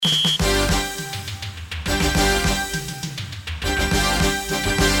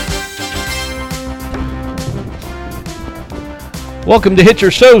Welcome to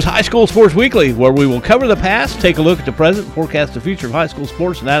Hitcher Stowe's High School Sports Weekly, where we will cover the past, take a look at the present, and forecast the future of high school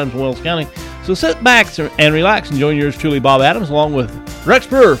sports in Adams and Wells County. So sit back and relax and join yours truly, Bob Adams, along with Rex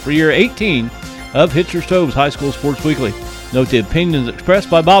Brewer for year 18 of Hitcher Stowe's High School Sports Weekly. Note the opinions expressed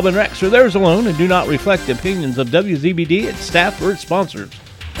by Bob and Rex are theirs alone and do not reflect the opinions of WZBD, its staff, or its sponsors.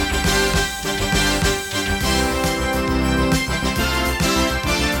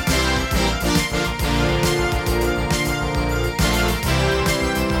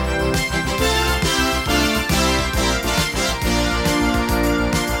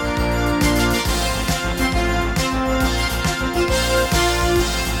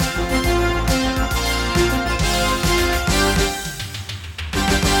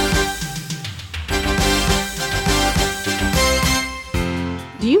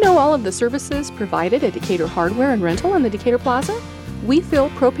 All of the services provided at Decatur Hardware and Rental in the Decatur Plaza. We fill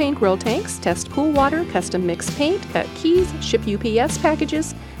propane grill tanks, test pool water, custom mix paint, cut keys, ship UPS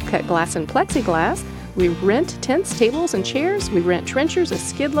packages, cut glass and plexiglass. We rent tents, tables, and chairs. We rent trenchers, a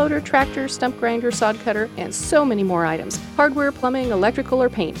skid loader, tractor, stump grinder, sod cutter, and so many more items. Hardware, plumbing, electrical, or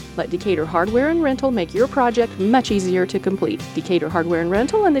paint. Let Decatur Hardware and Rental make your project much easier to complete. Decatur Hardware and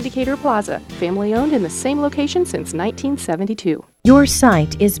Rental in the Decatur Plaza. Family owned in the same location since 1972. Your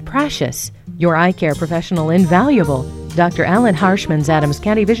sight is precious. Your eye care professional invaluable. Dr. Alan Harshman's Adams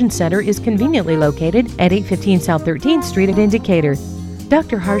County Vision Center is conveniently located at 815 South 13th Street in Decatur.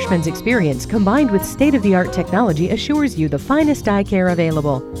 Dr. Harshman's experience combined with state-of-the-art technology assures you the finest eye care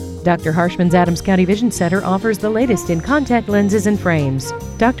available. Dr. Harshman's Adams County Vision Center offers the latest in contact lenses and frames.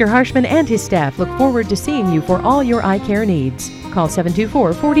 Dr. Harshman and his staff look forward to seeing you for all your eye care needs. Call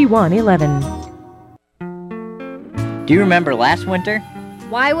 724-4111. Do you remember last winter?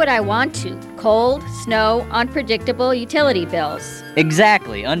 Why would I want to? Cold, snow, unpredictable utility bills.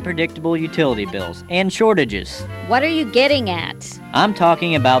 Exactly, unpredictable utility bills and shortages. What are you getting at? I'm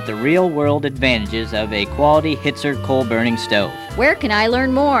talking about the real-world advantages of a quality Hitzer coal-burning stove. Where can I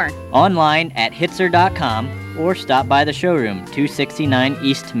learn more? Online at hitzer.com or stop by the showroom, 269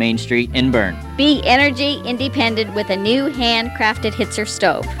 East Main Street in Bern. Be energy independent with a new handcrafted Hitzer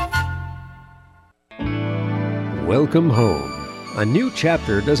stove. Welcome home. A new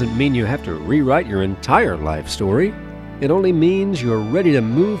chapter doesn't mean you have to rewrite your entire life story. It only means you're ready to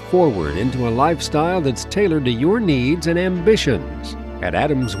move forward into a lifestyle that's tailored to your needs and ambitions. At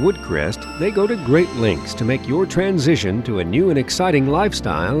Adams Woodcrest, they go to great lengths to make your transition to a new and exciting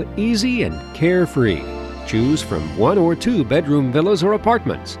lifestyle easy and carefree. Choose from 1 or 2 bedroom villas or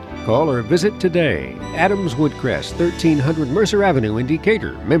apartments. Call or visit today. Adams Woodcrest, 1300 Mercer Avenue in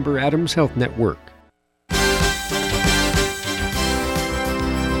Decatur. Member Adams Health Network.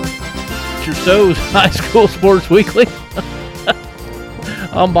 Hitcher Stowe's High School Sports Weekly.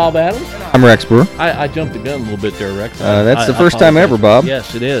 I'm Bob Adams. I'm Rex Brewer. I jumped the gun a little bit there, Rex. That's the first time ever, Bob.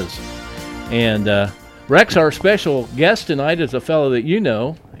 Yes, it is. And Rex, our special guest tonight, is a fellow that you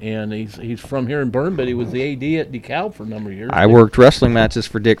know, and he's from here in Bern, but he was the AD at DeKalb for a number of years. I worked wrestling matches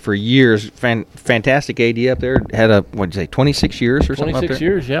for Dick for years. Fantastic AD up there. Had a, 26 years or something up there? 26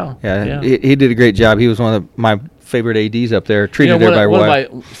 years, yeah. Yeah. He did a great job. He was one of my favorite ADs up there. Treated everybody well. One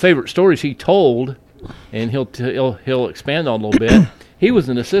of my favorite stories he told, and he'll expand on a little bit. He was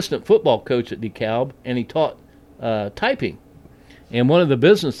an assistant football coach at DeKalb, and he taught typing. And one of the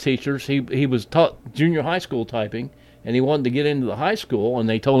business teachers, he was taught junior high school typing, and he wanted to get into the high school, and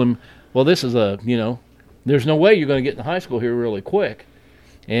they told him, well, this is there's no way you're going to get into high school here really quick.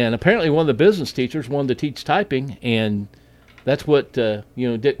 And apparently one of the business teachers wanted to teach typing, and that's what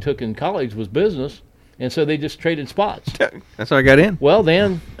Dick took in college was business. And so they just traded spots. That's how I got in. Well,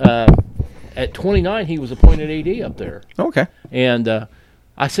 then at 29, he was appointed AD up there. Okay. And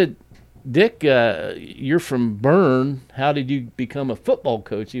I said, Dick, you're from Bern. How did you become a football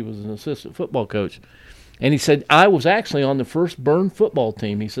coach? He was an assistant football coach. And he said, I was actually on the first Bern football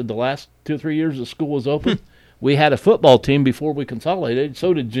team. He said the last 2 or 3 years the school was open, we had a football team before we consolidated.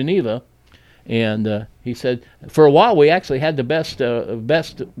 So did Geneva. And he said, for a while we actually had the best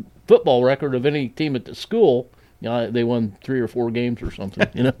football record of any team at the school. They won 3 or 4 games or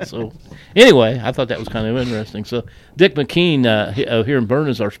something. So anyway, I thought that was kind of interesting. So Dick McKean here in Bern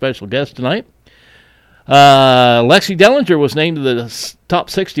is our special guest tonight. Lexi Dellinger was named to the top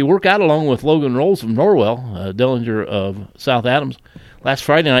 60 workout along with Logan Rolls of Norwell, Dellinger of South Adams. Last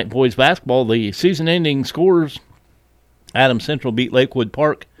Friday night, boys basketball, the season-ending scores, Adams Central beat Lakewood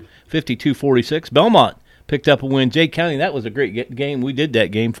Park 52-46. Belmont picked up a win. Jay County, that was a great game. We did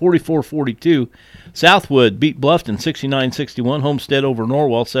that game, 44-42. Southwood beat Bluffton 69-61. Homestead over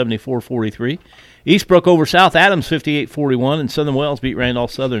Norwell 74-43. Eastbrook over South Adams 58-41. And Southern Wells beat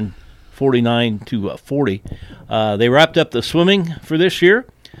Randolph Southern 49-40. They wrapped up the swimming for this year.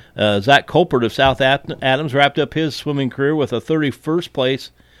 Zach Colpert of South Adams wrapped up his swimming career with a 31st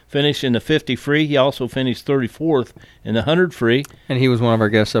place finish in the 50 free. He also finished 34th in the 100 free. And he was one of our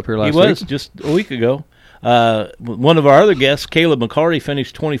guests up here last week. He was just a week ago. One of our other guests, Caleb McCarty,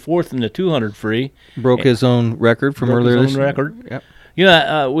 finished 24th in the 200 free. Broke his own record from earlier this year. Record. Yep. You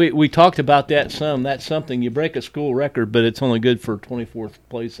know, we talked about that some. That's something. You break a school record, but it's only good for 24th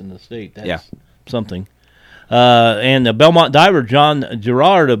place in the state. That's something. And the Belmont diver, John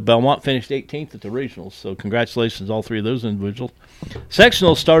Gerard of Belmont, finished 18th at the regionals. So congratulations to all three of those individuals.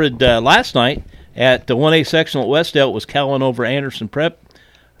 Sectional started last night at the 1A sectional at Westdale. It was Cowan over Anderson Prep,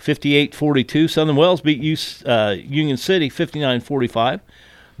 58-42. Southern Wells beat Union City, 59-45.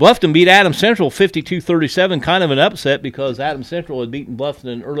 Bluffton beat Adams Central 52-37, kind of an upset because Adams Central had beaten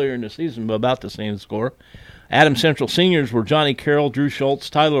Bluffton earlier in the season by about the same score. Adams Central seniors were Johnny Carroll, Drew Schultz,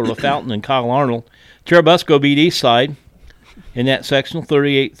 Tyler LaFountain, and Kyle Arnold. Cherubusco beat Eastside in that sectional,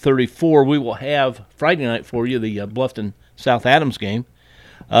 38-34. We will have Friday night for you the Bluffton South Adams game.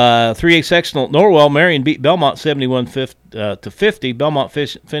 3A sectional at Norwell, Marion beat Belmont 71-50. Belmont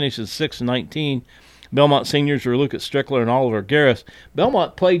finishes 6-19. Belmont seniors were Lucas Strickler and Oliver Garris.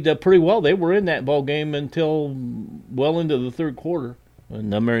 Belmont played pretty well. They were in that ball game until well into the third quarter when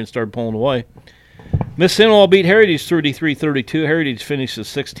Marion started pulling away. Miss Seminole beat Heritage 33-32. Heritage finishes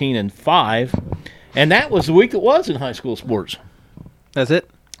 16-5. And that was the week it was in high school sports. That's it?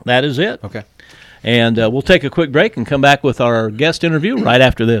 That is it. Okay. And we'll take a quick break and come back with our guest interview right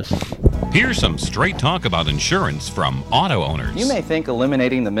after this. Here's some straight talk about insurance from auto owners. You may think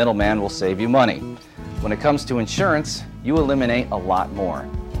eliminating the middleman will save you money. When it comes to insurance, you eliminate a lot more.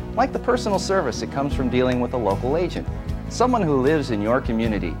 Like the personal service that comes from dealing with a local agent. Someone who lives in your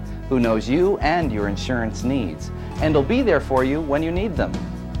community, who knows you and your insurance needs, and will be there for you when you need them.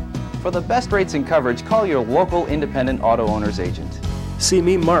 For the best rates and coverage, call your local independent auto owner's agent. See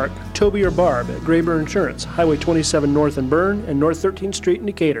me, Mark, Toby, or Barb at Graber Insurance, Highway 27 North in Bern and North 13th Street in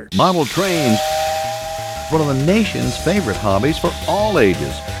Decatur. Model trains, one of the nation's favorite hobbies for all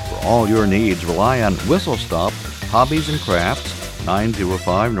ages. For all your needs, rely on Whistle Stop Hobbies and Crafts,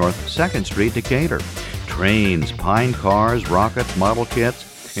 905 North 2nd Street, Decatur. Trains, pine cars, rockets, model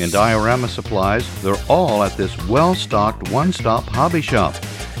kits, and diorama supplies, they're all at this well-stocked one-stop hobby shop.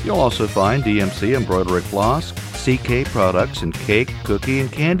 You'll also find DMC embroidery floss, CK products, and cake, cookie,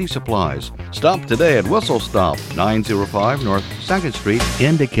 and candy supplies. Stop today at Whistle Stop, 905 North 2nd Street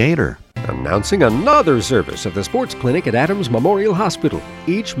in Decatur. Announcing another service of the Sports Clinic at Adams Memorial Hospital.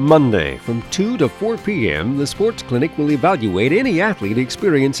 Each Monday from 2 to 4 p.m., the Sports Clinic will evaluate any athlete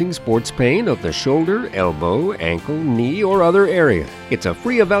experiencing sports pain of the shoulder, elbow, ankle, knee, or other area. It's a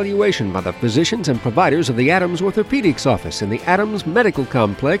free evaluation by the physicians and providers of the Adams Orthopedics office in the Adams Medical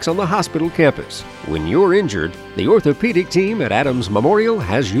Complex on the hospital campus. When you're injured, the orthopedic team at Adams Memorial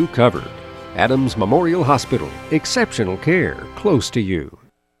has you covered. Adams Memorial Hospital. Exceptional care close to you.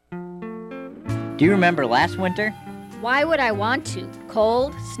 Do you remember last winter? Why would I want to?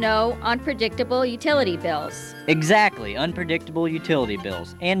 Cold, snow, unpredictable utility bills. Exactly, unpredictable utility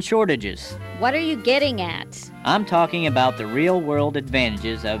bills and shortages. What are you getting at? I'm talking about the real-world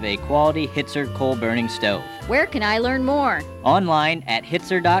advantages of a quality Hitzer coal-burning stove. Where can I learn more? Online at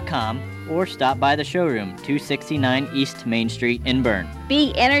hitzer.com or stop by the showroom, 269 East Main Street in Bern.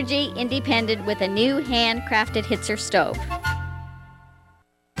 Be energy independent with a new handcrafted Hitzer stove.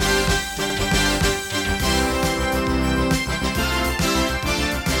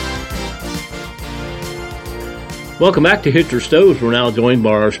 Welcome back to Hitzer Stoves. We're now joined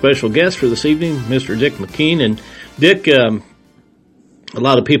by our special guest for this evening, Mr. Dick McKean. And Dick, a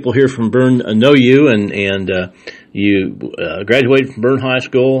lot of people here from Bern know you, and you graduated from Bern High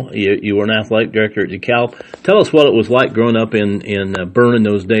School. You were an athletic director at DeKalb. Tell us what it was like growing up in Bern in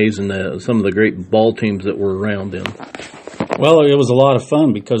those days and some of the great ball teams that were around then. Well, it was a lot of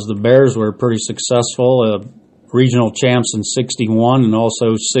fun because the Bears were pretty successful, regional champs in 61 and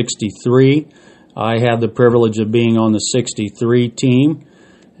also 63. I had the privilege of being on the 63 team,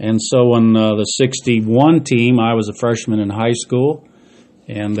 and so on the 61 team, I was a freshman in high school,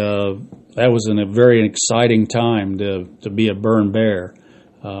 and that was a very exciting time to be a Bern Bear.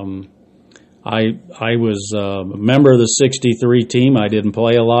 I was a member of the 63 team. I didn't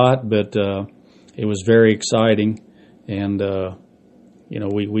play a lot, but it was very exciting, and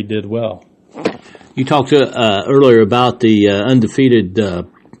we did well. You talked earlier about the undefeated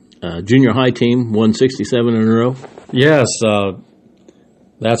junior high team, won 67 in a row? Yes,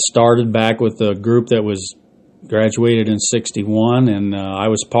 that started back with a group that was graduated in 61, and I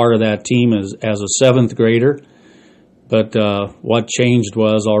was part of that team as a seventh grader. But what changed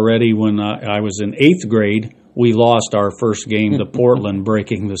was already when I was in 8th grade, we lost our first game to Portland,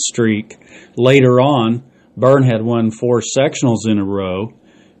 breaking the streak. Later on, Bern had won 4 sectionals in a row,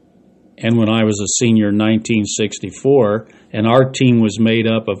 and when I was a senior in 1964, and our team was made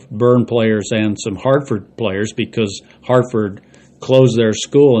up of Bern players and some Hartford players because Hartford closed their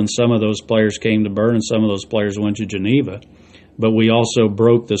school, and some of those players came to Bern and some of those players went to Geneva. But we also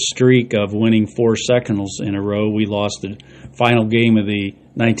broke the streak of winning 4 sectionals in a row. We lost the final game of the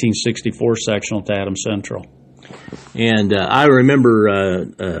 1964 sectional to Adams Central. And I remember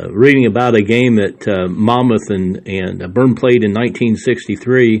reading about a game that Monmouth and Bern played in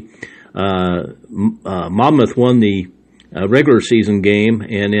 1963. Monmouth won the regular season game,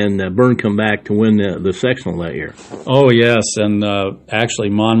 and then Bern come back to win the sectional that year. Oh yes, and actually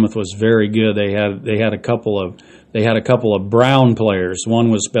Monmouth was very good. They had a couple of Brown players. One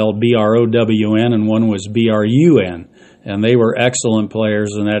was spelled B-R-O-W-N and one was B-R-U-N, and they were excellent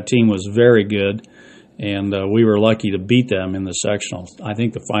players, and that team was very good. And we were lucky to beat them in the sectionals. I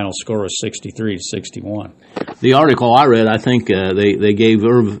think the final score was 63-61. The article I read, I think they gave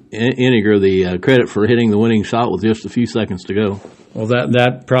Irv Iniger the credit for hitting the winning shot with just a few seconds to go. Well,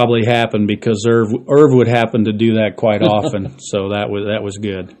 that probably happened because Irv would happen to do that quite often, so that was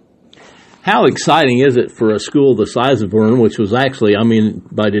good. How exciting is it for a school the size of Bern, which was actually, I mean,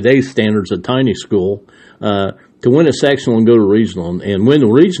 by today's standards, a tiny school, to win a sectional and go to regional and win the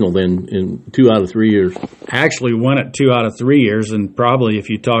regional then in 2 out of 3 years? Actually won it 2 out of 3 years, and probably if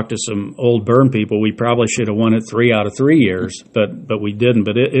you talk to some old Bern people, we probably should have won it 3 out of 3 years, but we didn't.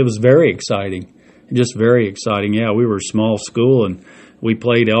 But it was very exciting, just very exciting. Yeah, we were a small school, and we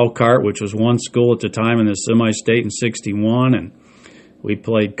played Elkhart, which was one school at the time in the semi-state in 61, and we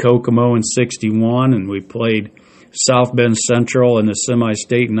played Kokomo in 61, and we played South Bend Central in the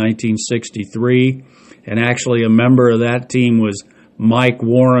semi-state in 1963. And actually a member of that team was Mike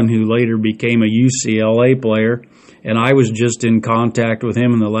Warren, who later became a UCLA player. And I was just in contact with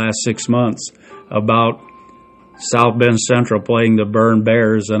him in the last 6 months about South Bend Central playing the Bern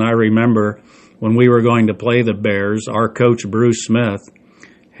Bears. And I remember when we were going to play the Bears, our coach, Bruce Smith,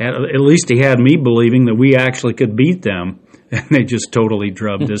 at least he had me believing that we actually could beat them. And they just totally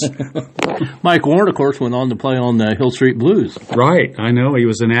drubbed us. Mike Warren, of course, went on to play on the Hill Street Blues. Right, I know. He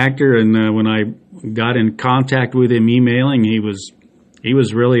was an actor, and when I got in contact with him emailing, he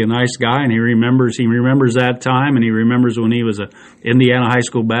was really a nice guy, and he remembers that time, and he remembers when he was an Indiana high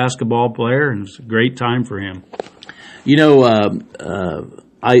school basketball player, and it was a great time for him. You know,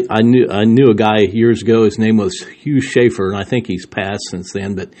 I knew a guy years ago. His name was Hugh Schaefer, and I think he's passed since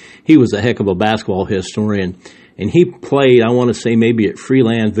then, but he was a heck of a basketball historian. And he played, I want to say, maybe at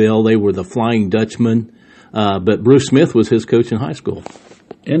Freelandville. They were the Flying Dutchman. But Bruce Smith was his coach in high school.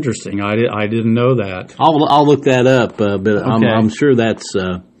 Interesting. I didn't know that. I'll look that up, but okay. I'm sure that's.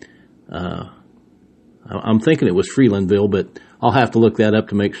 I'm thinking it was Freelandville, but I'll have to look that up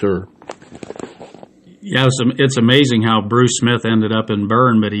to make sure. Yeah, it's amazing how Bruce Smith ended up in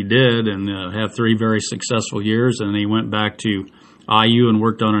Bern, but he did, and had 3 very successful years, and he went back to IU and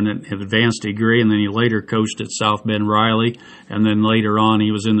worked on an advanced degree, and then he later coached at South Bend Riley, and then later on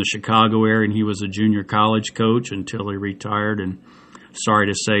he was in the Chicago area, and he was a junior college coach until he retired, and sorry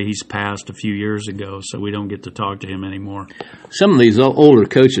to say he's passed a few years ago, so we don't get to talk to him anymore. Some of these older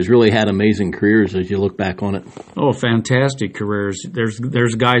coaches really had amazing careers as you look back on it. Oh, fantastic careers.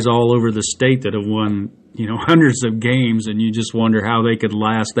 There's guys all over the state that have won, hundreds of games, and you just wonder how they could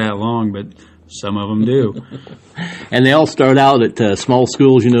last that long, but some of them do. And they all start out at small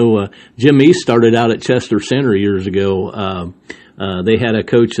schools. Jim East started out at Chester Center years ago. They had a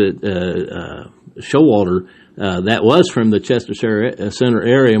coach at Showalter that was from the Chester Center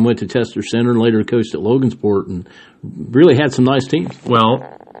area and went to Chester Center and later coached at Logansport and really had some nice teams. Well,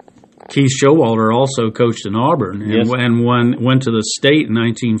 Keith Showalter also coached in Auburn and, yes. and went to the state in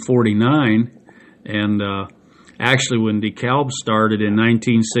 1949 and actually, when DeKalb started in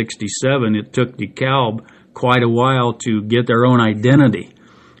 1967, it took DeKalb quite a while to get their own identity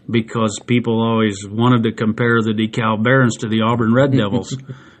because people always wanted to compare the DeKalb Barons to the Auburn Red Devils,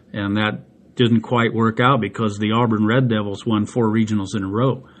 and that didn't quite work out because the Auburn Red Devils won 4 regionals in a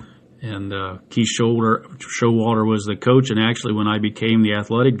row. And Keith Showalter was the coach, and actually when I became the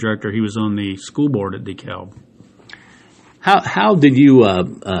athletic director, he was on the school board at DeKalb. How did you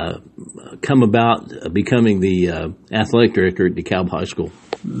come about becoming the athletic director at DeKalb High School?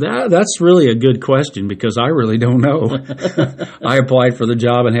 That's really a good question because I really don't know. I applied for the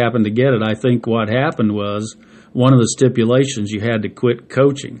job and happened to get it. I think what happened was one of the stipulations you had to quit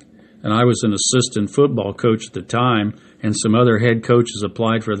coaching. And I was an assistant football coach at the time, and some other head coaches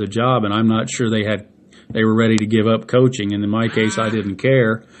applied for the job, and I'm not sure they had they were ready to give up coaching. And in my case, I didn't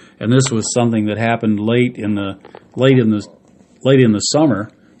care. And this was something that happened late in the summer,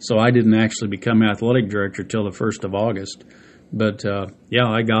 so I didn't actually become athletic director till the 1st of August. But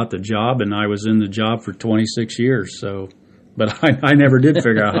I got the job, and I was in the job for 26 years. So, but I never did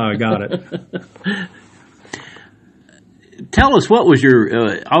figure out how I got it. Tell us, what was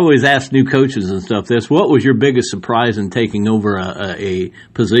your? I always ask new coaches and stuff this. What was your biggest surprise in taking over a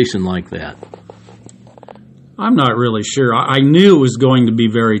position like that? I'm not really sure. I knew it was going to be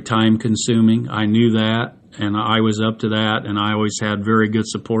very time consuming. I knew that, and I was up to that. And I always had very good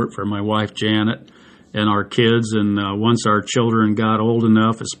support from my wife Janet and our kids. And once our children got old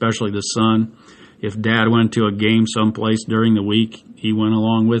enough, especially the son, if Dad went to a game someplace during the week, he went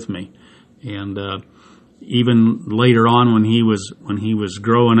along with me. And even later on, when he was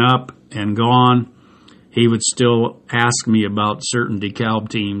growing up and gone, he would still ask me about certain DeKalb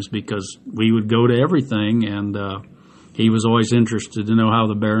teams because we would go to everything, and he was always interested to know how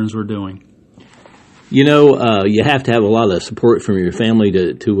the Barons were doing. You know, you have to have a lot of support from your family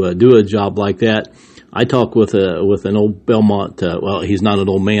to do a job like that. I talked with an old Belmont, he's not an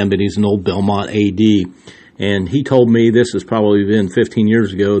old man, but he's an old Belmont AD, and he told me, this has probably been 15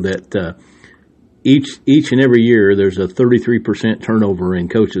 years ago, that each and every year there's a 33% turnover in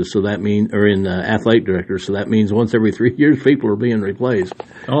coaches, so that means, or in athletic directors, so that means once every 3 years people are being replaced.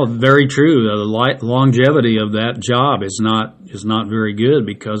 Oh, very true. The longevity of that job is not very good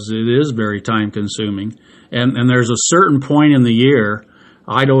because it is very time consuming, and there's a certain point in the year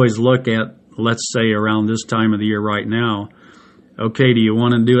I'd always look at. Let's say around this time of the year right now, okay, do you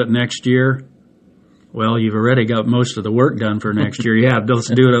want to do it next year? Well, you've already got most of the work done for next year. Yeah, let's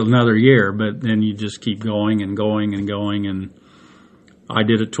do it another year. But then you just keep going and going and going. And I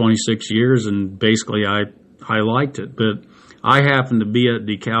did it 26 years, and basically I liked it. But I happened to be at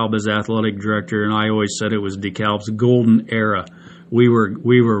DeKalb as athletic director, and I always said it was DeKalb's golden era. We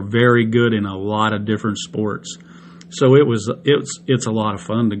were very good in a lot of different sports. So it's a lot of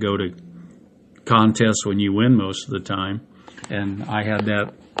fun to go to contests when you win most of the time, and I had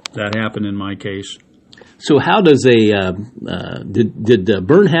that happen in my case. So how does did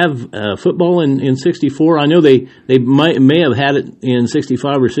Bern have football in 64? I know they may have had it in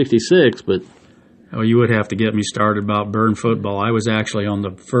 65 or 66, but you would have to get me started about Bern football. I was actually on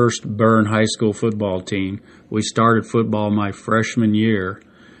the first Bern high school football team. We started football my freshman year.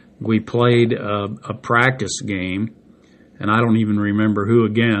 We played a practice game, and I don't even remember who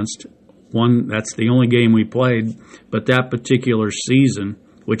against. That's the only game we played, but that particular season,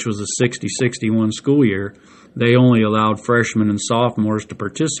 which was a 60-61 school year, they only allowed freshmen and sophomores to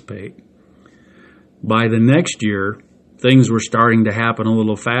participate. By the next year, things were starting to happen a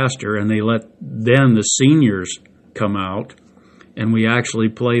little faster, and they let then the seniors come out, and we actually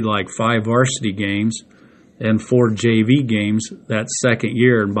played like 5 varsity games and 4 JV games that second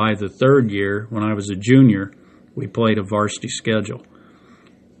year, and by the third year, when I was a junior, we played a varsity schedule.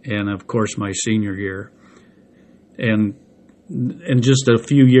 And, of course, my senior year. And in just a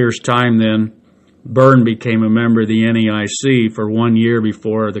few years' time then, Bern became a member of the NEIC for 1 year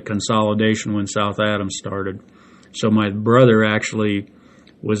before the consolidation when South Adams started. So my brother actually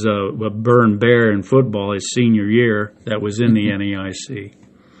was a Bern Bear in football his senior year that was in the NEIC.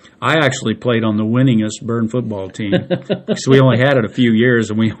 I actually played on the winningest Bern football team because we only had it a few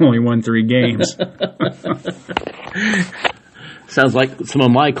years and we only won 3 games. Sounds like some of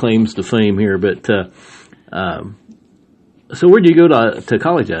my claims to fame here, but so where did you go to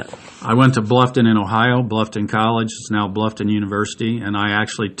college at? I went to Bluffton in Ohio, Bluffton College. It's now Bluffton University, and I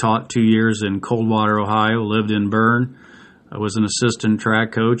actually taught 2 years in Coldwater, Ohio, lived in Bern. I was an assistant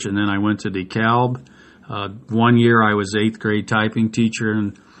track coach, and then I went to DeKalb. 1 year I was 8th grade typing teacher,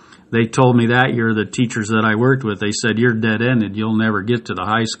 and they told me that year, the teachers that I worked with, they said, you're dead-ended, you'll never get to the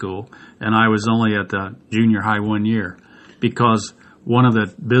high school. And I was only at the junior high 1 year. Because one of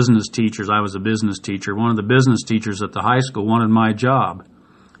the business teachers, I was a business teacher, one of the business teachers at the high school wanted my job.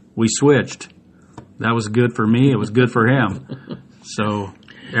 We switched. That was good for me. It was good for him. So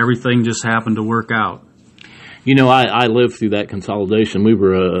everything just happened to work out. You know, I lived through that consolidation.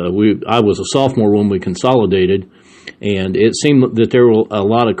 I was a sophomore when we consolidated, and it seemed that there were a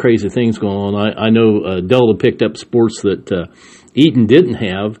lot of crazy things going on. I know Delta picked up sports that Eaton didn't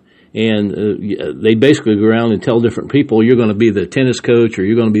have. And they basically go around and tell different people, you're going to be the tennis coach or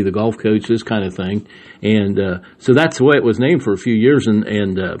you're going to be the golf coach, this kind of thing. And so that's the way it was named for a few years.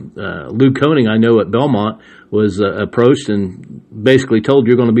 And Lou Koenig, I know at Belmont, was approached and basically told,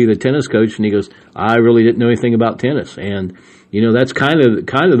 you're going to be the tennis coach. And he goes, I really didn't know anything about tennis. And, you know, that's kind of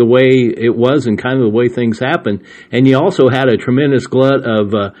the way it was and kind of the way things happened. And you also had a tremendous glut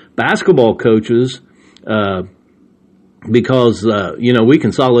of basketball coaches because we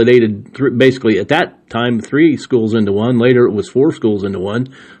consolidated basically at that time 3 schools into one. Later it was 4 schools into one.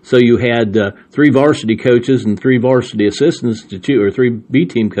 So you had 3 varsity coaches and 3 varsity assistants to choose, or 3 B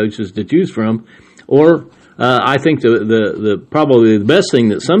team coaches to choose from. Or I think the probably the best thing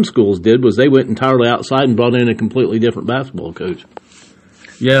that some schools did was they went entirely outside and brought in a completely different basketball coach.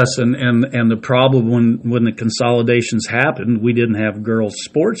 Yes, and the problem when the consolidations happened, we didn't have girls'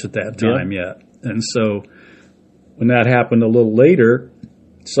 sports at that time yet. And so when that happened a little later,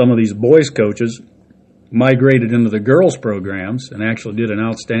 some of these boys' coaches migrated into the girls' programs and actually did an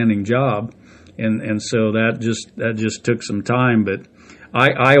outstanding job. And so that just took some time. But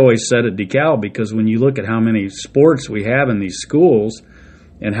I always said at DeKalb, because when you look at how many sports we have in these schools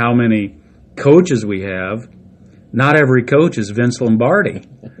and how many coaches we have, not every coach is Vince Lombardi.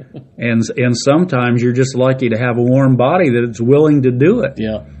 And sometimes you're just lucky to have a warm body that's willing to do it.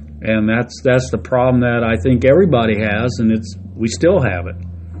 Yeah. And that's the problem that I think everybody has, and we still have it.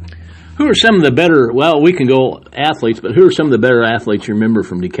 Who are some of the better, we can go athletes, but who are some of the better athletes you remember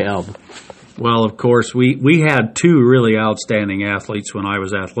from DeKalb? Well, of course, we had 2 really outstanding athletes when I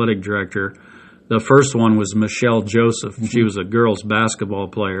was athletic director. The first one was Michelle Joseph. She was a girls basketball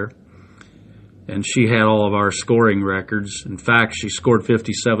player, and she had all of our scoring records. In fact, she scored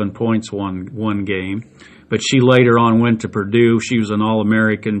 57 points one game. But she later on went to Purdue. She was an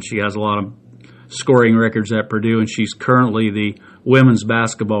All-American. She has a lot of scoring records at Purdue, and she's currently the women's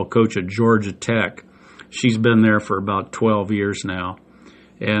basketball coach at Georgia Tech. She's been there for about 12 years now.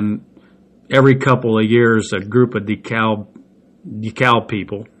 And every couple of years, a group of DeKalb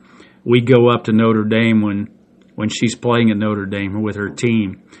people, we go up to Notre Dame when she's playing at Notre Dame with her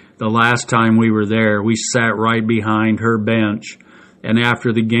team. The last time we were there, we sat right behind her bench. And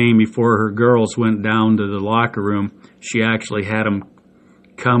after the game, before her girls went down to the locker room, she actually had them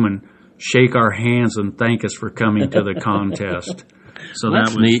come and shake our hands and thank us for coming to the contest. So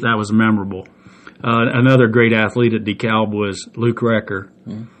that was memorable. Another great athlete at DeKalb was Luke Recker.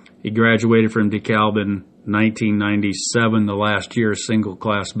 Mm-hmm. He graduated from DeKalb in 1997, the last year of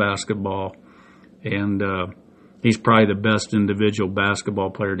single-class basketball. And he's probably the best individual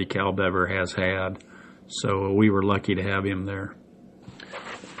basketball player DeKalb ever has had. So we were lucky to have him there.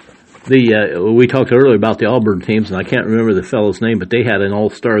 We talked earlier about the Auburn teams, and I can't remember the fellow's name, but they had an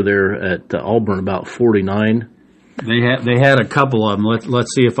all-star there at Auburn, about 49. They had a couple of them.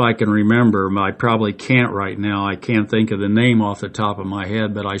 Let's see if I can remember. I probably can't right now. I can't think of the name off the top of my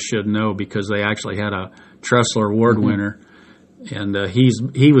head, but I should know because they actually had a Tressler Award winner, and he's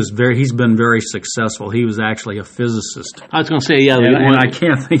been very successful. He was actually a physicist. I was going to say, and I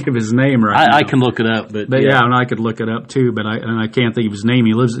can't think of his name right now. I can look it up, but and I could look it up too, but I can't think of his name.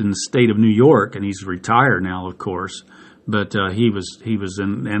 He lives in the state of New York, and he's retired now, of course. But he was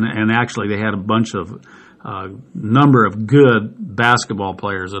in, and actually they had a bunch of number of good basketball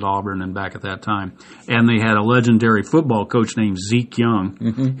players at Auburn and back at that time, and they had a legendary football coach named Zeke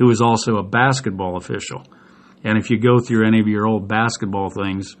Young, who was also a basketball official. And if you go through any of your old basketball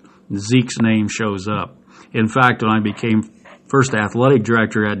things, Zeke's name shows up. In fact, when I became first athletic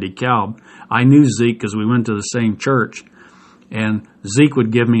director at DeKalb, I knew Zeke because we went to the same church, and Zeke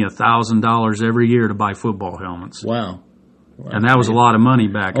would give me $1,000 every year to buy football helmets. Wow. And that was a lot of money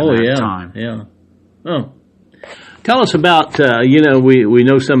back at that time. Yeah. Oh. Tell us about, we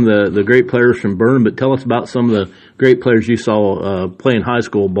know some of the great players from Bern, but tell us about some of the great players you saw playing high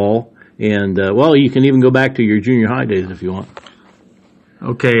school ball. And, you can even go back to your junior high days if you want.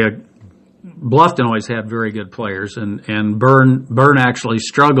 Okay. Bluffton always had very good players, and Bern actually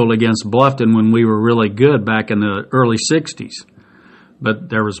struggled against Bluffton when we were really good back in the early 60s. But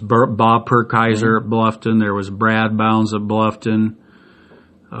there was Bob Perkaiser at Bluffton. There was Brad Bounds at Bluffton.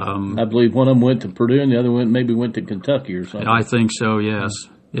 I believe one of them went to Purdue and the other one maybe went to Kentucky or something. I think so, yes.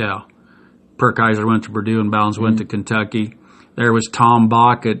 Yeah. Perkaiser went to Purdue and Bounds went to Kentucky. There was Tom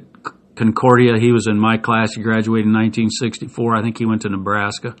Bach at Concordia. He was in my class. He graduated in 1964. I think he went to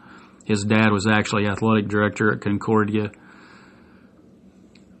Nebraska. His dad was actually athletic director at Concordia.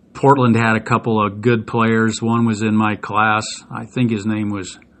 Portland had a couple of good players. One was in my class. I think his name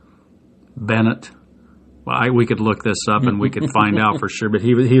was Bennett. Well, we could look this up and we could find out for sure, but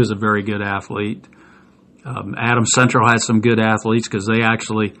he was a very good athlete. Adams Central had some good athletes because they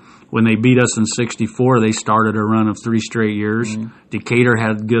actually, when they beat us in 64, they started a run of 3 straight years. Decatur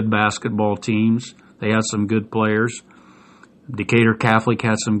had good basketball teams. They had some good players. Decatur Catholic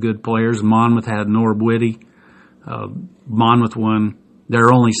had some good players. Monmouth had Norb Whitty. Monmouth won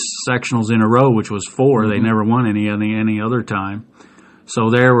their only sectionals in a row, which was 4. They never won any other time. So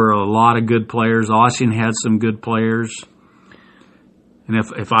there were a lot of good players. Ossian had some good players. And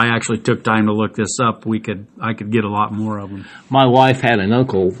if I actually took time to look this up, I could get a lot more of them. My wife had an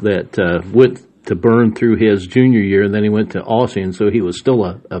uncle that went to Bern through his junior year, and then he went to Ossian, so he was still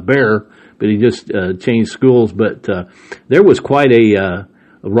a Bear, but he just changed schools. But there was quite a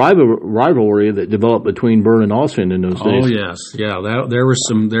rivalry that developed between Bern and Ossian in those days. Oh yes, yeah. There were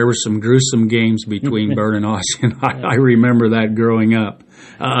some gruesome games between Bern and Ossian. I remember that growing up.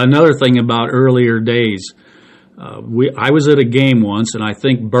 Another thing about earlier days. I was at a game once, and I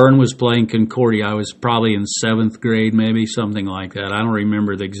think Bern was playing Concordia. I was probably in 7th grade, maybe, something like that. I don't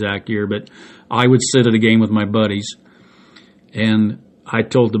remember the exact year, but I would sit at a game with my buddies, and I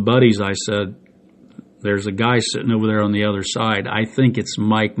told the buddies, I said, there's a guy sitting over there on the other side. I think it's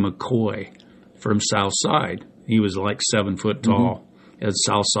Mike McCoy from Southside. He was like 7 foot tall, and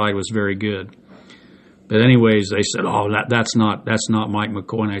Southside was very good. But anyways, they said, "Oh, that's not Mike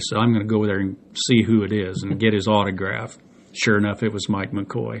McCoy." And I said, "I'm going to go over there and see who it is and get his autograph." Sure enough, it was Mike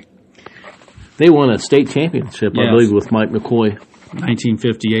McCoy. They won a state championship, I believe, with Mike McCoy.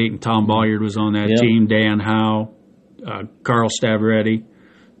 1958, and Tom Bolliard was on that team. Dan Howe, Carl Stavretti,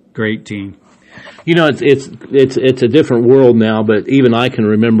 great team. You know, it's a different world now, but even I can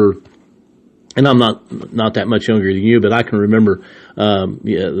remember. And I'm not that much younger than you, but I can remember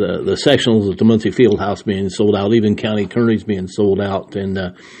the sectionals at the Muncie Fieldhouse being sold out, even county tourneys being sold out. And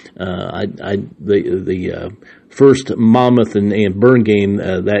the first Monmouth and Bern game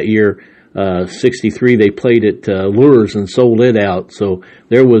that year, 63, they played at Lures and sold it out. So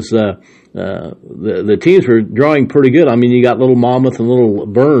there was the teams were drawing pretty good. I mean, you got little Monmouth and little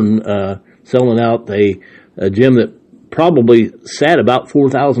Bern selling out a gym that probably sat about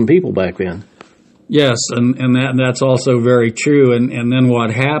 4,000 people back then. Yes, and that's also very true. And then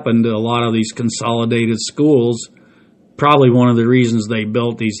what happened to a lot of these consolidated schools, probably one of the reasons they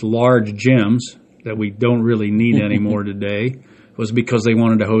built these large gyms that we don't really need anymore today, was because they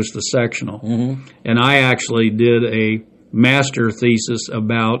wanted to host the sectional. Mm-hmm. And I actually did a master thesis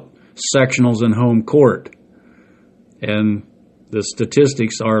about sectionals and home court. And the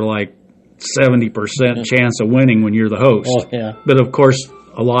statistics are like 70% chance of winning when you're the host. Oh, yeah. But of course,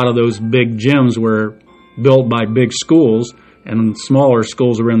 a lot of those big gyms were built by big schools, and smaller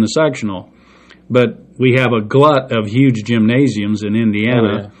schools were in the sectional. But we have a glut of huge gymnasiums in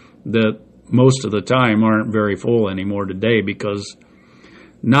Indiana that most of the time aren't very full anymore today, because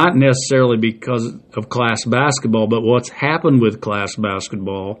not necessarily because of class basketball, but what's happened with class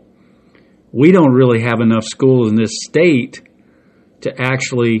basketball, we don't really have enough schools in this state to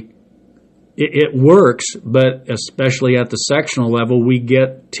actually... It works, but especially at the sectional level, we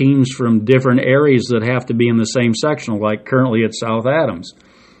get teams from different areas that have to be in the same sectional, like currently at South Adams.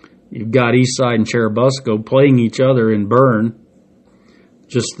 You've got Eastside and Cherubusco playing each other in Bern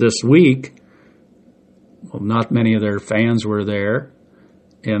just this week. Well, not many of their fans were there,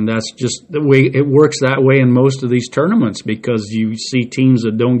 and that's just the way it works that way in most of these tournaments, because you see teams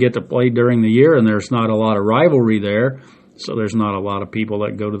that don't get to play during the year, and there's not a lot of rivalry there. So there's not a lot of people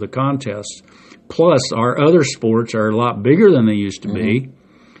that go to the contests. Plus, our other sports are a lot bigger than they used to be.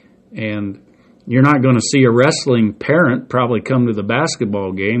 And you're not going to see a wrestling parent probably come to the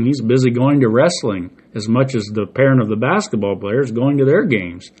basketball game. He's busy going to wrestling as much as the parent of the basketball player is going to their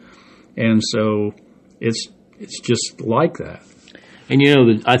games. And so it's just like that. And, you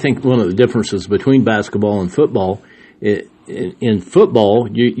know, I think one of the differences between basketball and football, in football,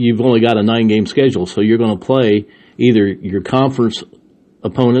 you've only got a 9-game schedule, so you're going to play either your conference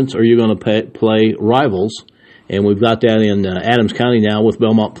opponents or you're going to play rivals. And we've got that in Adams County now, with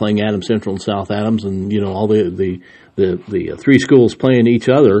Belmont playing Adams Central and South Adams, and, you know, all the 3 schools playing each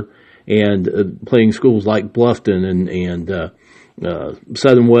other, and playing schools like Bluffton and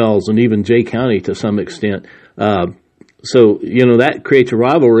Southern Wells, and even Jay County to some extent. So, you know, that creates a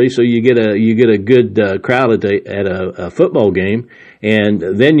rivalry. So you get a good crowd at a football game, and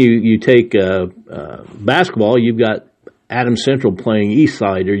then you take basketball. You've got Adams Central playing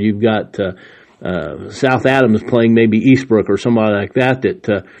Eastside, or you've got South Adams playing maybe Eastbrook or somebody like that.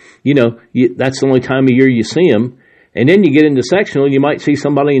 You know, that's the only time of year you see them. And then you get into sectional, you might see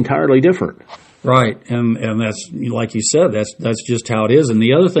somebody entirely different. Right, and that's, like you said, that's just how it is. And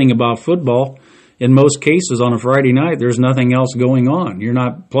the other thing about football, in most cases on a Friday night, there's nothing else going on. You're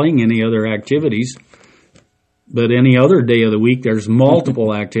not playing any other activities. But any other day of the week, there's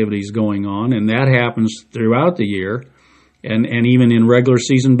multiple activities going on, and that happens throughout the year, and even in regular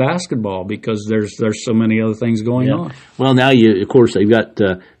season basketball, because there's so many other things going on. Well, now of course they've got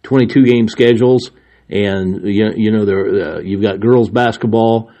 22 game schedules, and you know you've got girls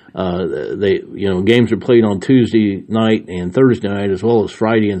basketball, games are played on Tuesday night and Thursday night as well as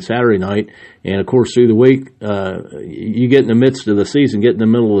Friday and Saturday night. And of course, through the week, you get in the midst of the season, get in the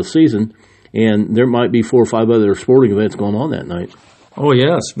middle of the season, and there might be 4 or 5 other sporting events going on that night. Oh,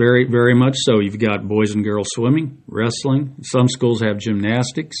 yes, very, very much so. You've got boys and girls swimming, wrestling. Some schools have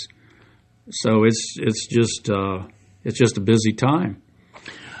gymnastics. So it's just a busy time.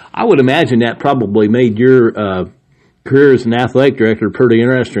 I would imagine that probably made your career as an athletic director pretty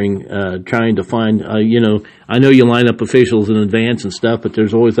interesting, trying to find, I know you line up officials in advance and stuff, but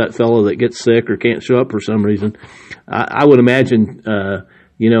there's always that fellow that gets sick or can't show up for some reason. I would imagine,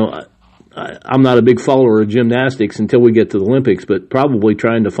 I'm not a big follower of gymnastics until we get to the Olympics, but probably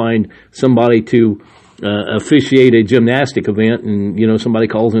trying to find somebody to officiate a gymnastic event and, somebody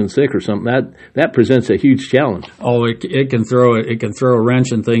calls in sick or something, that presents a huge challenge. Oh, it can throw a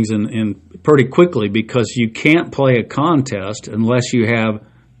wrench in things in pretty quickly, because you can't play a contest unless you have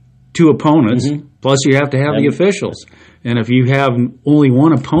 2 opponents, plus you have to have the officials. And if you have only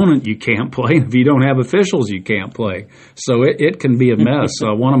one opponent, you can't play. If you don't have officials, you can't play. So it can be a mess.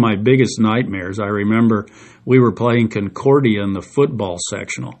 One of my biggest nightmares, I remember we were playing Concordia in the football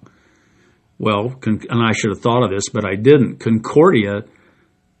sectional. Well, and I should have thought of this, but I didn't. Concordia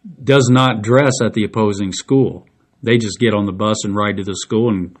does not dress at the opposing school. They just get on the bus and ride to the school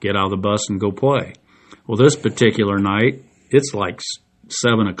and get out of the bus and go play. Well, this particular night, it's like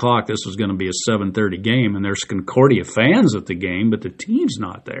 7 o'clock. This was going to be a 7:30 game, and there's Concordia fans at the game, but the team's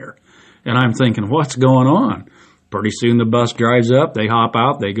not there. And I'm thinking, what's going on? Pretty soon the bus drives up, they hop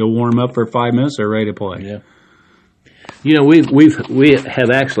out, they go warm up for 5 minutes, they're ready to play. Yeah. We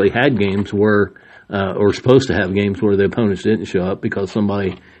have actually had games where, or supposed to have games where the opponents didn't show up because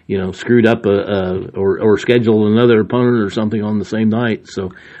somebody, screwed up or scheduled another opponent or something on the same night.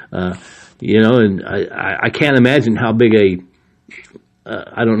 So, and I can't imagine how big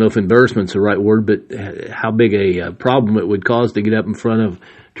I don't know if embarrassment's the right word, but how big a problem it would cause to get up in front of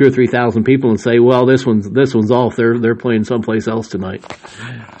 2,000 or 3,000 people and say, well, this one's off. They're playing someplace else tonight.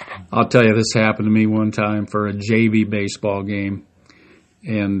 I'll tell you, this happened to me one time for a JV baseball game,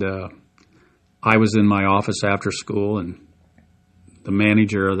 and I was in my office after school, and the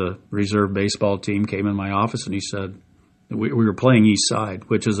manager of the reserve baseball team came in my office, and he said, we were playing East Side,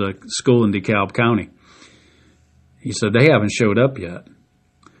 which is a school in DeKalb County. He said, they haven't showed up yet.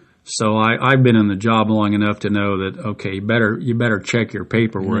 So I've been in the job long enough to know that, okay, you better check your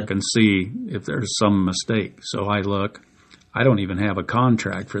paperwork and see if there's some mistake. So I look. I don't even have a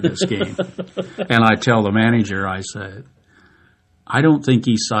contract for this game. And I tell the manager, I said, I don't think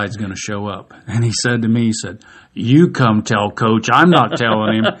East Side's going to show up. And he said to me, you come tell Coach. I'm not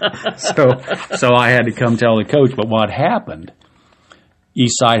telling him. So I had to come tell the coach. But what happened,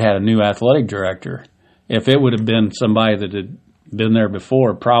 East Side had a new athletic director. If it would have been somebody that had been there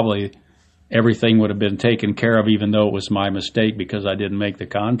before, probably everything would have been taken care of, even though it was my mistake because I didn't make the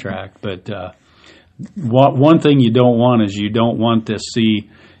contract. But one thing you don't want is you don't want to see,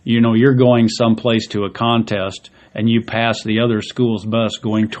 you're going someplace to a contest and you pass the other school's bus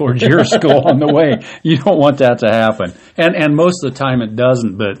going towards your school on the way. You don't want that to happen. And most of the time it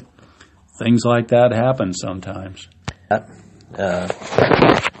doesn't, but things like that happen sometimes.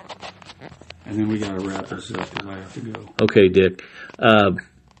 And then we got to wrap this up because I have to go. Okay, Dick.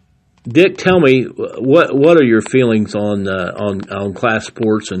 Dick, tell me what are your feelings on class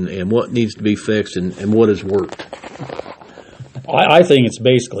sports and what needs to be fixed and what has worked? I think it's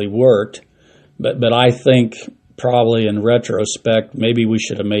basically worked, but I think probably in retrospect maybe we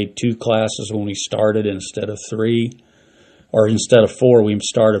should have made 2 classes when we started instead of 3, or instead of 4 we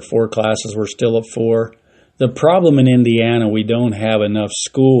started 4 classes. We're still at 4. The problem in Indiana, we don't have enough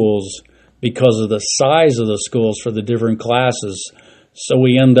schools because of the size of the schools for the different classes. So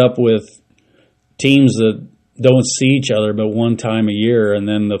we end up with teams that don't see each other but one time a year, and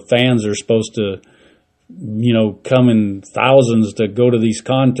then the fans are supposed to, come in thousands to go to these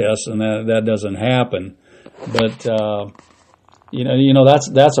contests, and that doesn't happen. But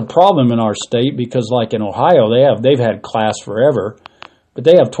that's a problem in our state because, like in Ohio, they've had class forever, but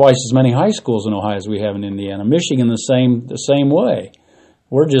they have twice as many high schools in Ohio as we have in Indiana. Michigan the same way.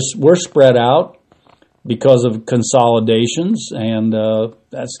 We're spread out because of consolidations, and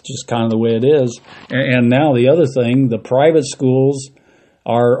that's just kind of the way it is. And now the other thing, the private schools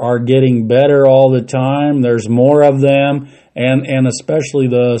are getting better all the time. There's more of them, and especially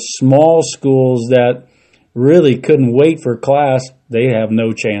the small schools that really couldn't wait for class, they have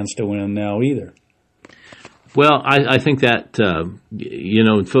no chance to win now either. Well, I think that,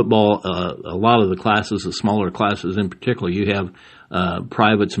 in football, a lot of the classes, the smaller classes in particular, you have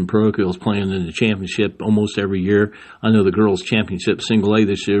privates and parochials playing in the championship almost every year. I know the girls' championship single A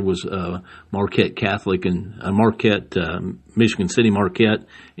this year was Marquette Catholic and Marquette, Michigan City Marquette,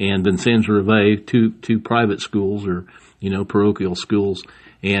 and Vincennes Rivet, two private schools or parochial schools.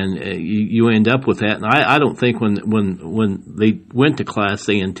 And you end up with that. And I don't think when they went to class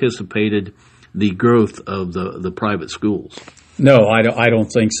they anticipated the growth of the private schools. No, I don't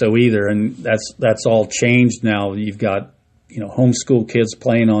think so either. And that's all changed now. You've got homeschool kids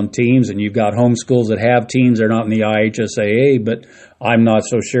playing on teams, and you've got homeschools that have teams. They're not in the IHSAA, but I'm not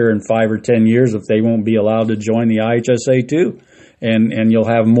so sure in 5 or 10 years if they won't be allowed to join the IHSA too. And you'll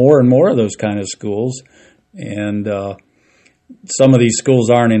have more and more of those kind of schools. And some of these schools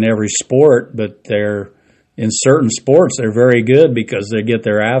aren't in every sport, but they're in certain sports. They're very good because they get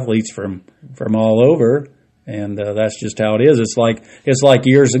their athletes from all over, and that's just how it is. It's like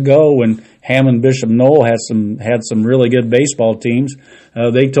years ago when Hammond Bishop Knoll had some really good baseball teams.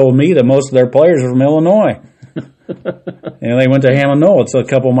 They told me that most of their players are from Illinois, and they went to Hammond Knoll. It's a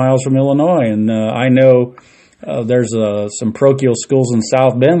couple miles from Illinois, and I know there's some parochial schools in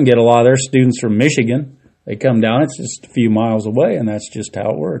South Bend get a lot of their students from Michigan. They come down. It's just a few miles away, and that's just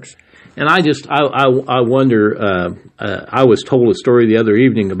how it works. And I wonder. I was told a story the other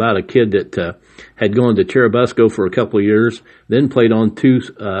evening about a kid that had gone to Cherubusco for a couple of years, then played on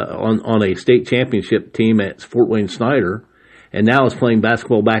a state championship team at Fort Wayne Snyder, and now is playing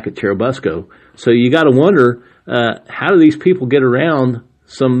basketball back at Cherubusco. So you got to wonder how do these people get around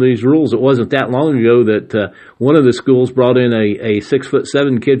some of these rules? It wasn't that long ago that one of the schools brought in a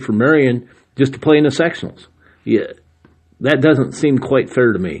 6'7" kid from Marion just to play in the sectionals. Yeah, that doesn't seem quite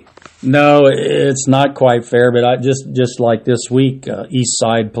fair to me. No, it's not quite fair. But I just like this week, East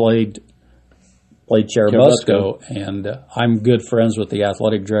Side played Cherubusco, and I'm good friends with the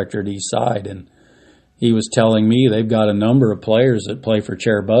athletic director at East Side, and he was telling me they've got a number of players that play for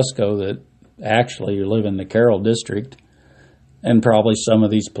Cherubusco that actually live in the Carroll district, and probably some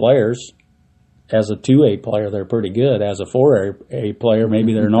of these players, as a 2A player, they're pretty good. As a 4A player,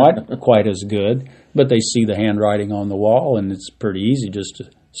 maybe they're not quite as good, but they see the handwriting on the wall, and it's pretty easy just to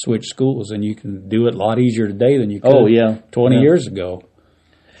switch schools, and you can do it a lot easier today than you could 20 years ago.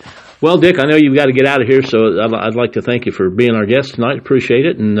 Well, Dick, I know you've got to get out of here, so I'd like to thank you for being our guest tonight. Appreciate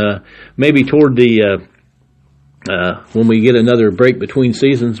it, and maybe toward the when we get another break between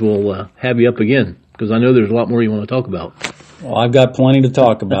seasons, we'll have you up again, because I know there's a lot more you want to talk about. Well, I've got plenty to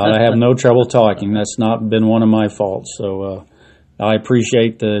talk about. I have no trouble talking. That's not been one of my faults. So I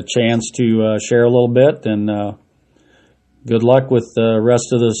appreciate the chance to share a little bit, and good luck with the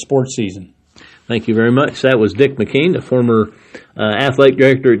rest of the sports season. Thank you very much. That was Dick McKean, the former athletic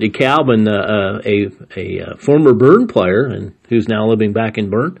director at DeKalb and a former Bern player, and who's now living back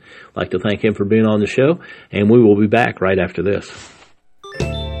in Bern. I'd like to thank him for being on the show, and we will be back right after this.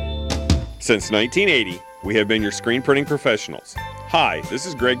 Since 1980, we have been your screen printing professionals. Hi, this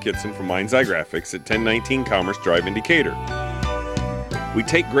is Greg Kitson from Mind's Eye Graphics at 1019 Commerce Drive in Decatur. We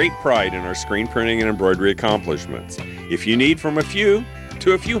take great pride in our screen printing and embroidery accomplishments. If you need from a few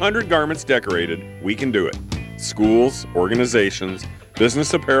to a few hundred garments decorated, we can do it. Schools, organizations,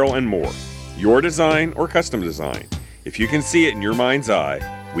 business apparel, and more. Your design or custom design. If you can see it in your mind's eye,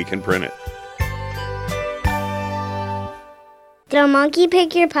 we can print it. Did a monkey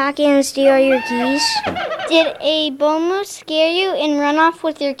pick your pocket and steal your keys? Did a bull moose scare you and run off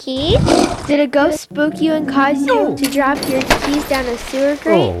with your keys? Did a ghost spook you and cause you to drop your keys down a sewer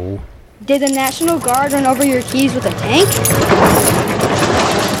grate? Oh. Did the National Guard run over your keys with a tank?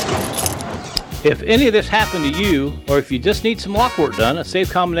 If any of this happened to you, or if you just need some lock work done, a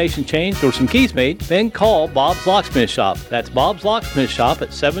safe combination changed, or some keys made, then call Bob's Locksmith Shop. That's Bob's Locksmith Shop at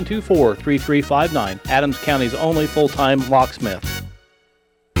 724-3359, Adams County's only full-time locksmith.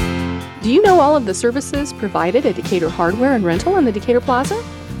 Do you know all of the services provided at Decatur Hardware and Rental in the Decatur Plaza?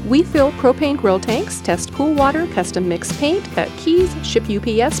 We fill propane grill tanks, test pool water, custom mix paint, cut keys, ship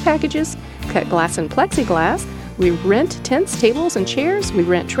UPS packages, cut glass and plexiglass. We rent tents, tables, and chairs. We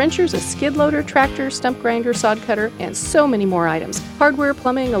rent trenchers, a skid loader, tractor, stump grinder, sod cutter, and so many more items. Hardware,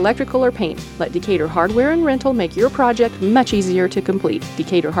 plumbing, electrical, or paint. Let Decatur Hardware and Rental make your project much easier to complete.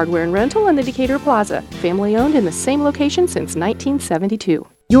 Decatur Hardware and Rental in the Decatur Plaza. Family owned in the same location since 1972.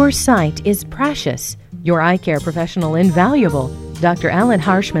 Your sight is precious. Your eye care professional invaluable. Dr. Alan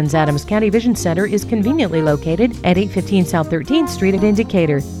Harshman's Adams County Vision Center is conveniently located at 815 South 13th Street in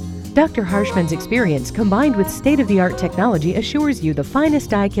Decatur. Dr. Harshman's experience combined with state-of-the-art technology assures you the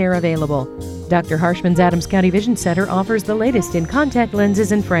finest eye care available. Dr. Harshman's Adams County Vision Center offers the latest in contact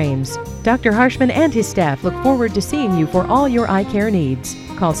lenses and frames. Dr. Harshman and his staff look forward to seeing you for all your eye care needs.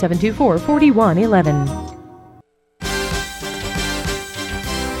 Call 724-4111.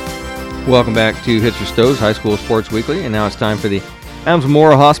 Welcome back to Hitzer Stowe's High School Sports Weekly, and now it's time for the Adams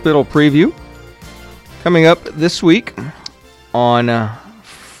Memorial Hospital preview. Coming up this week on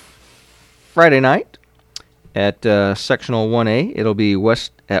Friday night at Sectional 1A, it'll be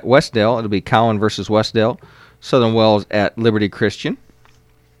at Westdale. It'll be Cowan versus Westdale. Southern Wells at Liberty Christian.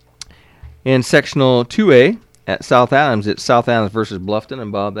 In Sectional 2A at South Adams, it's South Adams versus Bluffton.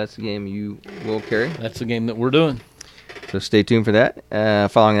 And Bob, that's the game you will carry. That's the game that we're doing. So stay tuned for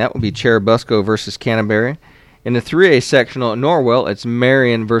that. Following that will be Cherubusco versus Canterbury. In the 3A sectional at Norwell, it's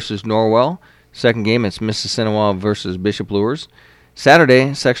Marion versus Norwell. Second game, it's Mississinawa versus Bishop Luers.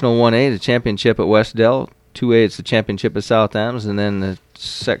 Saturday, sectional 1A, the championship at Westdale. 2A, it's the championship at South Adams. And then the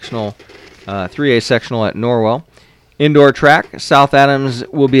sectional 3A sectional at Norwell. Indoor track, South Adams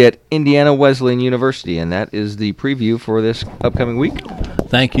will be at Indiana Wesleyan University, and that is the preview for this upcoming week.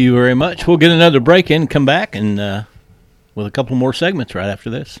 Thank you very much. We'll get another break in, come back, and with a couple more segments right after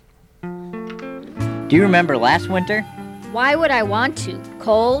this. Do you remember last winter? Why would I want to?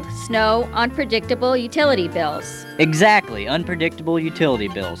 Cold, snow, unpredictable utility bills. Exactly, unpredictable utility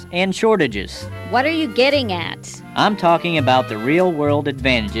bills and shortages. What are you getting at? I'm talking about the real-world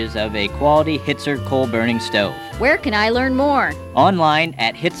advantages of a quality Hitzer coal-burning stove. Where can I learn more? Online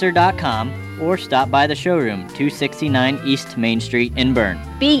at hitzer.com or stop by the showroom, 269 East Main Street in Bern.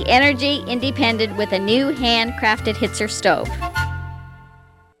 Be energy independent with a new handcrafted Hitzer stove.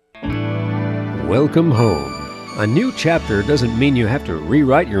 Welcome home. A new chapter doesn't mean you have to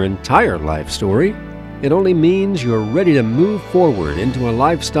rewrite your entire life story. It only means you're ready to move forward into a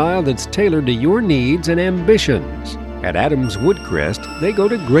lifestyle that's tailored to your needs and ambitions. At Adams Woodcrest, they go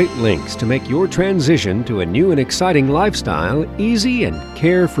to great lengths to make your transition to a new and exciting lifestyle easy and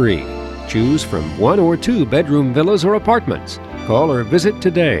carefree. Choose from 1 or 2 bedroom villas or apartments. Call or visit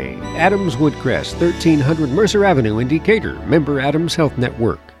today. Adams Woodcrest, 1300 Mercer Avenue in Decatur. Member Adams Health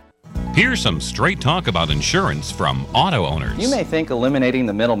Network. Here's some straight talk about insurance from auto owners. You may think eliminating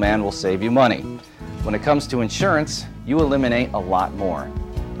the middleman will save you money. When it comes to insurance, you eliminate a lot more.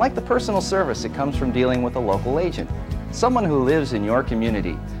 Like the personal service that comes from dealing with a local agent. Someone who lives in your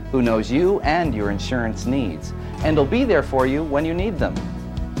community, who knows you and your insurance needs, and will be there for you when you need them.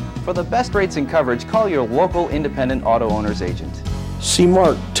 For the best rates and coverage, call your local independent auto owner's agent. See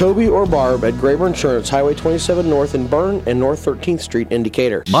Mark, Toby, or Barb at Graber Insurance, Highway 27 North in Bern and North 13th Street in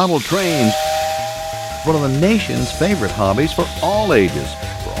Decatur. Model trains, one of the nation's favorite hobbies for all ages.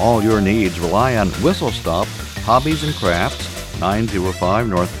 For all your needs, rely on Whistle Stop Hobbies and Crafts, 905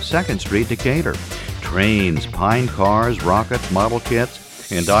 North 2nd Street, Decatur. Trains, pine cars, rockets, model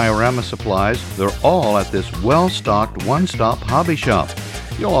kits, and diorama supplies, they're all at this well-stocked one-stop hobby shop.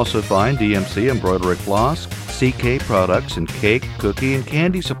 You'll also find DMC embroidery floss, CK products, and cake, cookie, and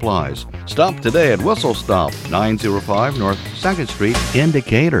candy supplies. Stop today at Whistle Stop, 905 North 2nd Street in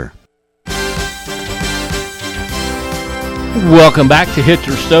Decatur. Welcome back to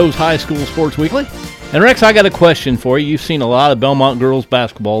Hitzer Stowe's High School Sports Weekly. And Rex, I got a question for you. You've seen a lot of Belmont girls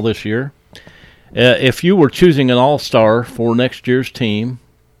basketball this year. If you were choosing an all-star for next year's team,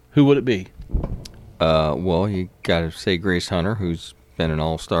 who would it be? Well, you got to say Grace Hunter, who's been an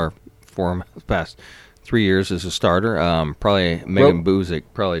all-star for him the past 3 years as a starter. Probably Megan Buzik,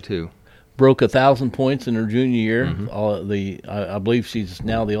 probably too. Broke 1,000 points in her junior year. Mm-hmm. I believe she's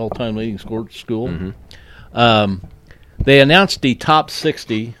now the all-time leading scorer at school. Mm-hmm. They announced the top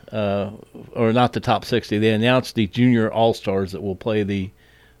 60, or not the top 60. They announced the junior all-stars that will play the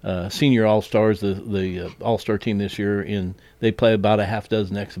senior all-stars, the all-star team this year. They play about a half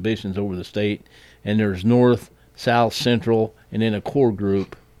dozen exhibitions over the state, and there's North, South, Central, and then a core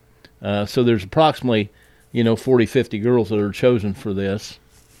group. So there's approximately, 40, 50 girls that are chosen for this.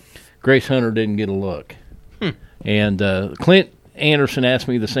 Grace Hunter didn't get a look. And Clint Anderson asked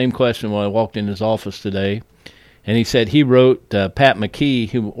me the same question when I walked in his office today. And he said he wrote Pat McKee,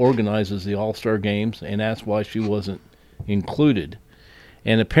 who organizes the All-Star Games, and asked why she wasn't included.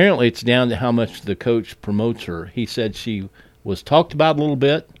 And apparently it's down to how much the coach promotes her. He said she was talked about a little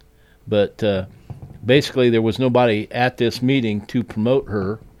bit, but basically there was nobody at this meeting to promote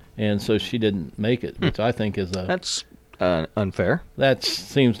her, and so she didn't make it, which I think is that's unfair. That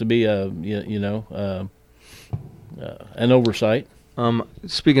seems to be an oversight.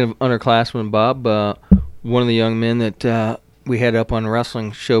 Speaking of underclassmen, Bob, one of the young men that we had up on the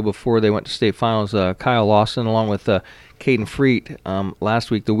wrestling show before they went to state finals, Kyle Lawson, along with Caden Freet,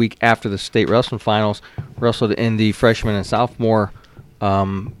 last week, the week after the state wrestling finals, wrestled in the freshman and sophomore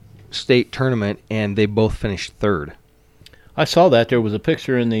state tournament, and they both finished third. I saw that. There was a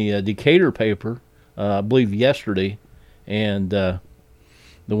picture in the Decatur paper, I believe yesterday, and the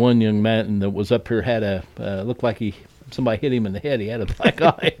one young man that was up here had looked like he somebody hit him in the head. He had a black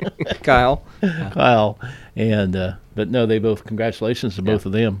eye. Kyle. And but no, they both. Congratulations to both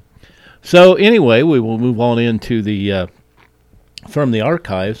of them. So anyway, we will move on into the from the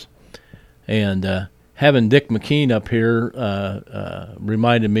archives, and having Dick McKean up here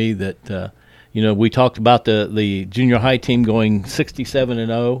reminded me that we talked about the junior high team going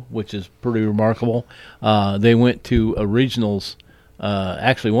 67-0, which is pretty remarkable. They went to regionals.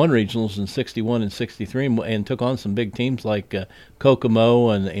 Actually won regionals in 61 and 63 and took on some big teams like Kokomo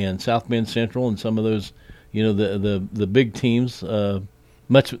and South Bend Central and some of those, the big teams,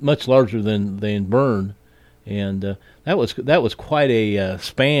 much larger than Bern, and that was quite a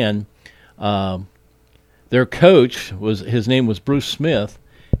span. Their coach his name was Bruce Smith,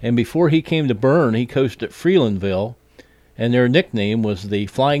 and before he came to Bern, he coached at Freelandville, and their nickname was the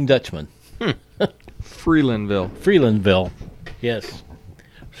Flying Dutchman. Freelandville. Yes.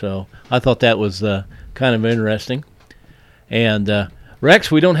 So I thought that was kind of interesting. And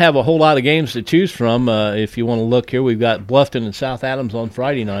Rex, we don't have a whole lot of games to choose from. If you want to look here, we've got Bluffton and South Adams on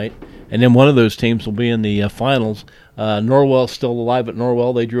Friday night, and then one of those teams will be in the finals. Norwell's still alive at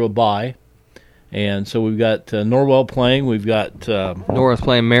Norwell. They drew a bye. And so we've got Norwell playing. We've got Norwell's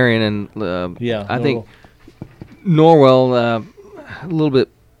playing Marion, and I think Norwell. Norwell a little bit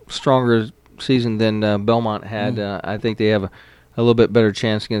stronger season than Belmont had. I think they have a little bit better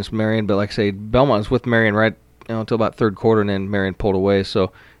chance against Marion, but like I say, Belmont was with Marion right until about third quarter, and then Marion pulled away.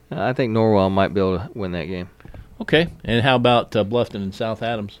 So I think Norwell might be able to win that game. Okay, and how about Bluffton and South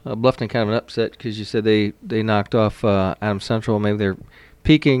Adams? Bluffton kind of an upset because you said they knocked off Adams Central. Maybe they're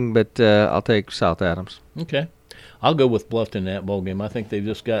peaking, but I'll take South Adams. Okay, I'll go with Bluffton in that ball game. I think they've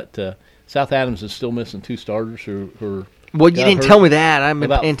just got South Adams is still missing two starters who well, you didn't tell me that. I'm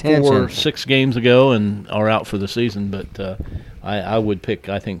about paying attention. 4 or 6 games ago and are out for the season. But I would pick,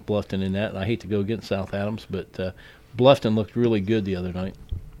 I think, Bluffton in that. And I hate to go against South Adams, but Bluffton looked really good the other night.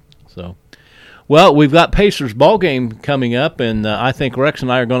 So, well, we've got Pacers ball game coming up, and I think Rex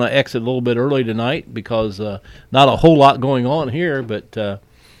and I are going to exit a little bit early tonight because not a whole lot going on here, but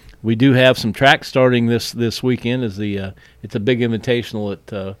we do have some track starting this weekend. It's a big invitational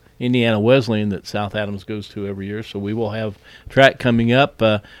at Indiana Wesleyan that South Adams goes to every year, so we will have track coming up.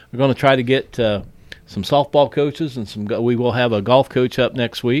 We're going to try to get some softball coaches and we will have a golf coach up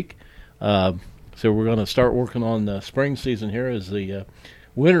next week. So we're going to start working on the spring season here as the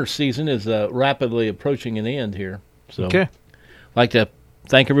winter season is rapidly approaching an end here. So okay. I'd like to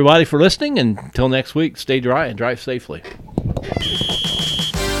thank everybody for listening, and until next week, stay dry and drive safely.